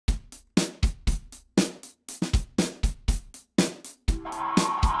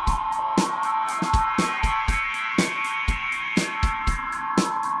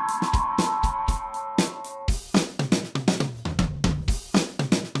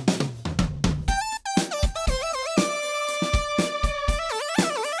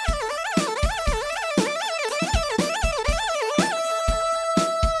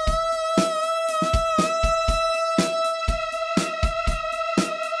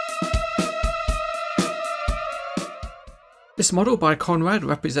This model by Conrad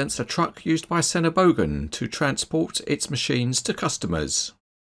represents a truck used by Sennebogen to transport its machines to customers.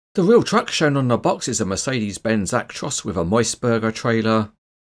 The real truck shown on the box is a Mercedes-Benz Arocs with a Moisburger trailer,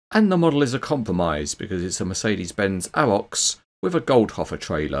 and the model is a compromise because it's a Mercedes-Benz Arocs with a Goldhofer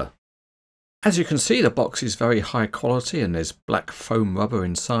trailer. As you can see, the box is very high quality and there's black foam rubber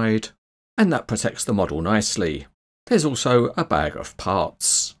inside, and that protects the model nicely. There's also a bag of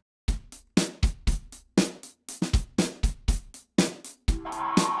parts.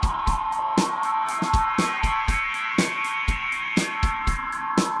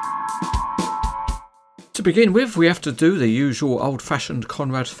 To begin with, we have to do the usual old-fashioned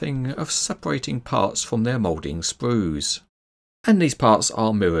Conrad thing of separating parts from their moulding sprues. And these parts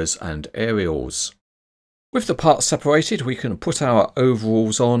are mirrors and aerials. With the parts separated, we can put our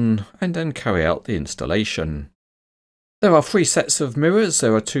overalls on and then carry out the installation. There are 3 sets of mirrors.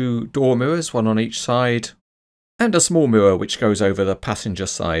 There are 2 door mirrors, one on each side, and a small mirror which goes over the passenger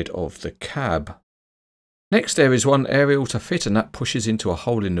side of the cab. Next, there is one aerial to fit, and that pushes into a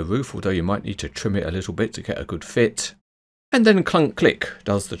hole in the roof, although you might need to trim it a little bit to get a good fit. And then clunk click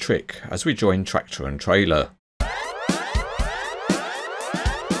does the trick as we join tractor and trailer.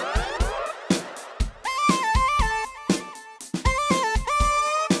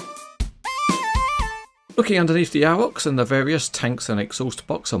 Looking underneath the Arocs, and the various tanks and exhaust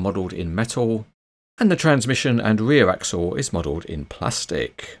box are modelled in metal, and the transmission and rear axle is modelled in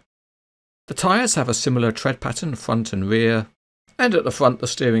plastic. The tyres have a similar tread pattern front and rear, and at the front the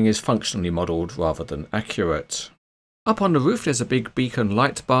steering is functionally modelled rather than accurate. Up on the roof there's a big beacon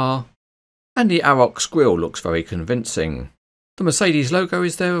light bar, and the Arocs grille looks very convincing. The Mercedes logo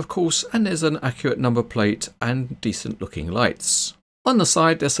is there of course, and there's an accurate number plate and decent looking lights. On the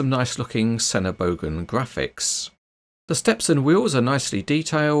side there's some nice looking Sennebogen graphics. The steps and wheels are nicely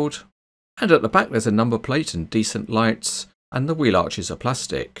detailed, and at the back there's a number plate and decent lights, and the wheel arches are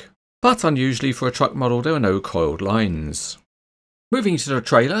plastic. But unusually for a truck model, there are no coiled lines. Moving to the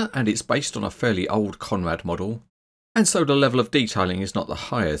trailer, and it's based on a fairly old Conrad model, and so the level of detailing is not the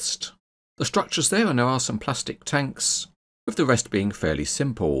highest. The structure's there and there are some plastic tanks, with the rest being fairly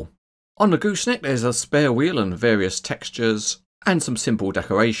simple. On the gooseneck there's a spare wheel and various textures, and some simple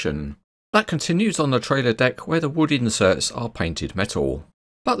decoration. That continues on the trailer deck where the wood inserts are painted metal.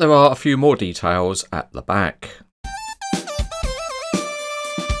 But there are a few more details at the back.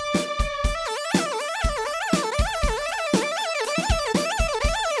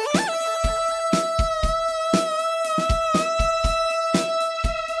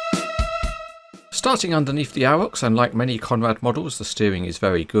 Starting underneath the Arocs, and like many Conrad models, the steering is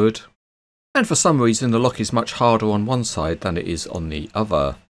very good. And for some reason the lock is much harder on one side than it is on the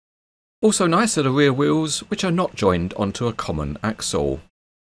other. Also nice are the rear wheels, which are not joined onto a common axle.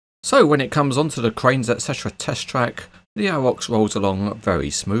 So when it comes onto the Cranes etc. test track, the Arocs rolls along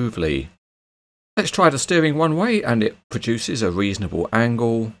very smoothly. Let's try the steering one way and it produces a reasonable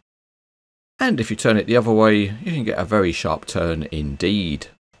angle. And if you turn it the other way, you can get a very sharp turn indeed.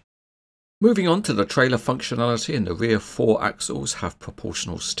 Moving on to the trailer functionality, and the rear 4 axles have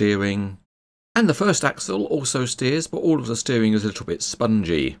proportional steering. And the first axle also steers, but all of the steering is a little bit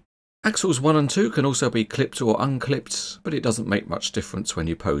spongy. Axles 1 and 2 can also be clipped or unclipped, but it doesn't make much difference when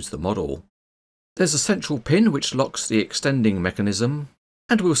you pose the model. There's a central pin which locks the extending mechanism,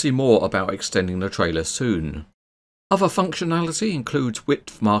 and we'll see more about extending the trailer soon. Other functionality includes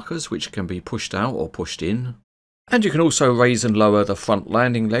width markers which can be pushed out or pushed in. And you can also raise and lower the front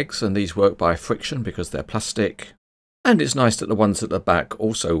landing legs, and these work by friction because they're plastic. And it's nice that the ones at the back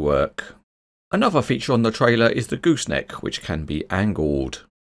also work. Another feature on the trailer is the gooseneck, which can be angled.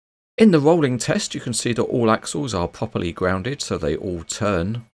 In the rolling test you can see that all axles are properly grounded so they all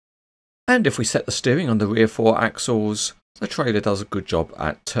turn. And if we set the steering on the rear 4 axles, the trailer does a good job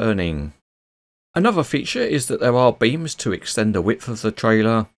at turning. Another feature is that there are beams to extend the width of the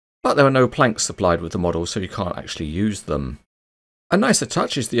trailer, but there are no planks supplied with the model so you can't actually use them. A nicer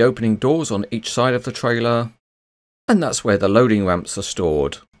touch is the opening doors on each side of the trailer, and that's where the loading ramps are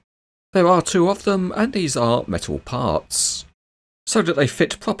stored. There are 2 of them, and these are metal parts. So that they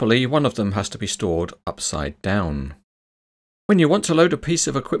fit properly, one of them has to be stored upside down. When you want to load a piece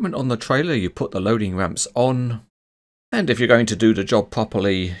of equipment on the trailer, you put the loading ramps on, and if you're going to do the job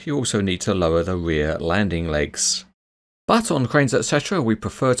properly, you also need to lower the rear landing legs. But on Cranes etc. we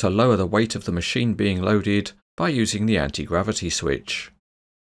prefer to lower the weight of the machine being loaded by using the anti-gravity switch.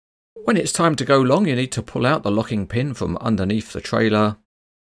 When it's time to go long, you need to pull out the locking pin from underneath the trailer,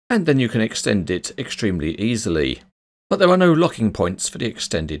 and then you can extend it extremely easily. But there are no locking points for the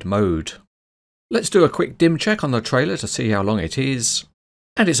extended mode. Let's do a quick dim check on the trailer to see how long it is,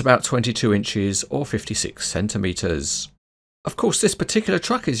 and it's about 22 inches or 56 centimeters. Of course, this particular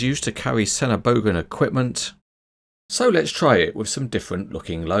truck is used to carry Sennebogen equipment, so let's try it with some different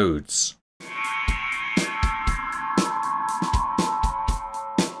looking loads.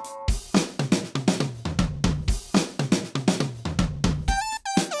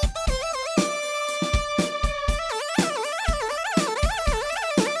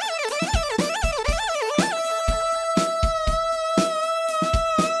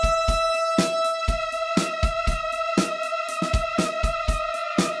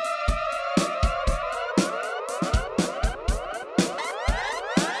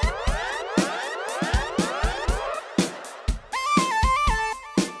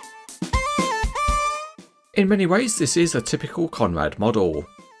 In many ways, this is a typical Conrad model.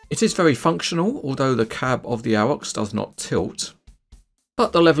 It is very functional, although the cab of the Arocs does not tilt.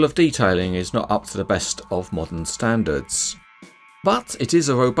 But the level of detailing is not up to the best of modern standards. But it is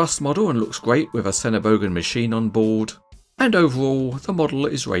a robust model and looks great with a Sennebogen machine on board. And overall, the model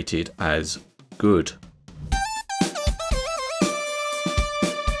is rated as good.